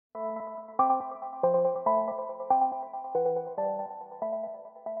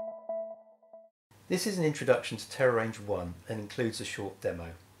This is an introduction to TeraRanger 1 and includes a short demo.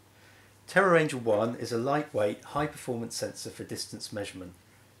 TeraRanger 1 is a lightweight, high-performance sensor for distance measurement.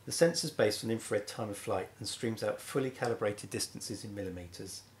 The sensor is based on infrared time of flight and streams out fully calibrated distances in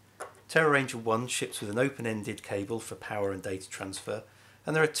millimetres. TeraRanger 1 ships with an open-ended cable for power and data transfer,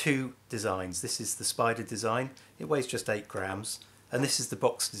 and there are two designs. This is the Spider design, it weighs just 8 grams, and this is the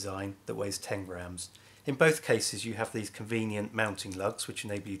box design that weighs 10 grams. In both cases you have these convenient mounting lugs which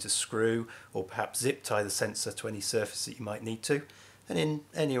enable you to screw or perhaps zip tie the sensor to any surface that you might need to, and in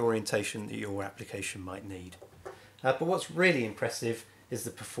any orientation that your application might need. But what's really impressive is the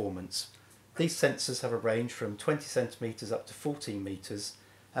performance. These sensors have a range from 20 centimetres up to 14 metres,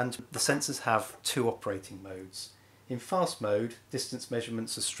 and the sensors have two operating modes. In fast mode, distance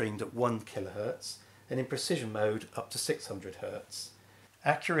measurements are streamed at 1 kHz, and in precision mode up to 600 Hz.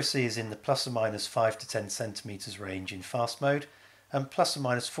 Accuracy is in the plus or minus 5 to 10 centimetres range in fast mode and plus or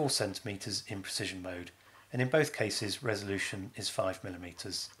minus 4 centimetres in precision mode, and in both cases resolution is 5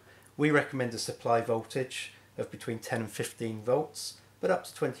 millimetres. We recommend a supply voltage of between 10 and 15 volts, but up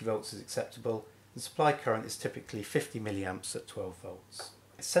to 20 volts is acceptable. The supply current is typically 50 milliamps at 12 volts.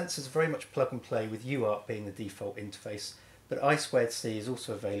 Sensors are very much plug and play, with UART being the default interface, but I2C is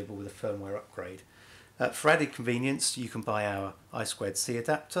also available with a firmware upgrade. For added convenience, you can buy our I2C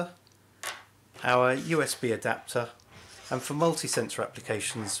adapter, our USB adapter, and for multi-sensor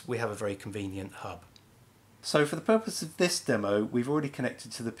applications we have a very convenient hub. So for the purpose of this demo, we've already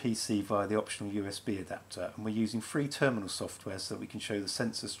connected to the PC via the optional USB adapter, and we're using free terminal software so that we can show the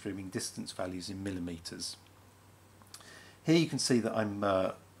sensor streaming distance values in millimetres. Here you can see that I'm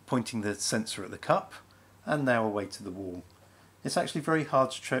pointing the sensor at the cup and now away to the wall. It's actually very hard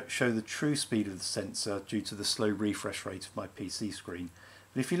to show the true speed of the sensor due to the slow refresh rate of my PC screen.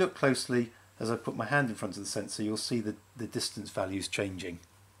 But if you look closely, as I put my hand in front of the sensor, you'll see the distance values changing.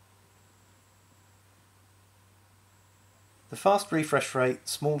 The fast refresh rate,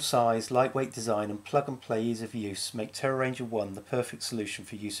 small size, lightweight design and plug and play ease of use make TeraRanger 1 the perfect solution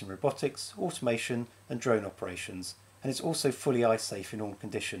for use in robotics, automation and drone operations, and it's also fully eye safe in all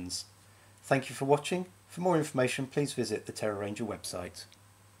conditions. Thank you for watching. For more information, please visit the TeraRanger website.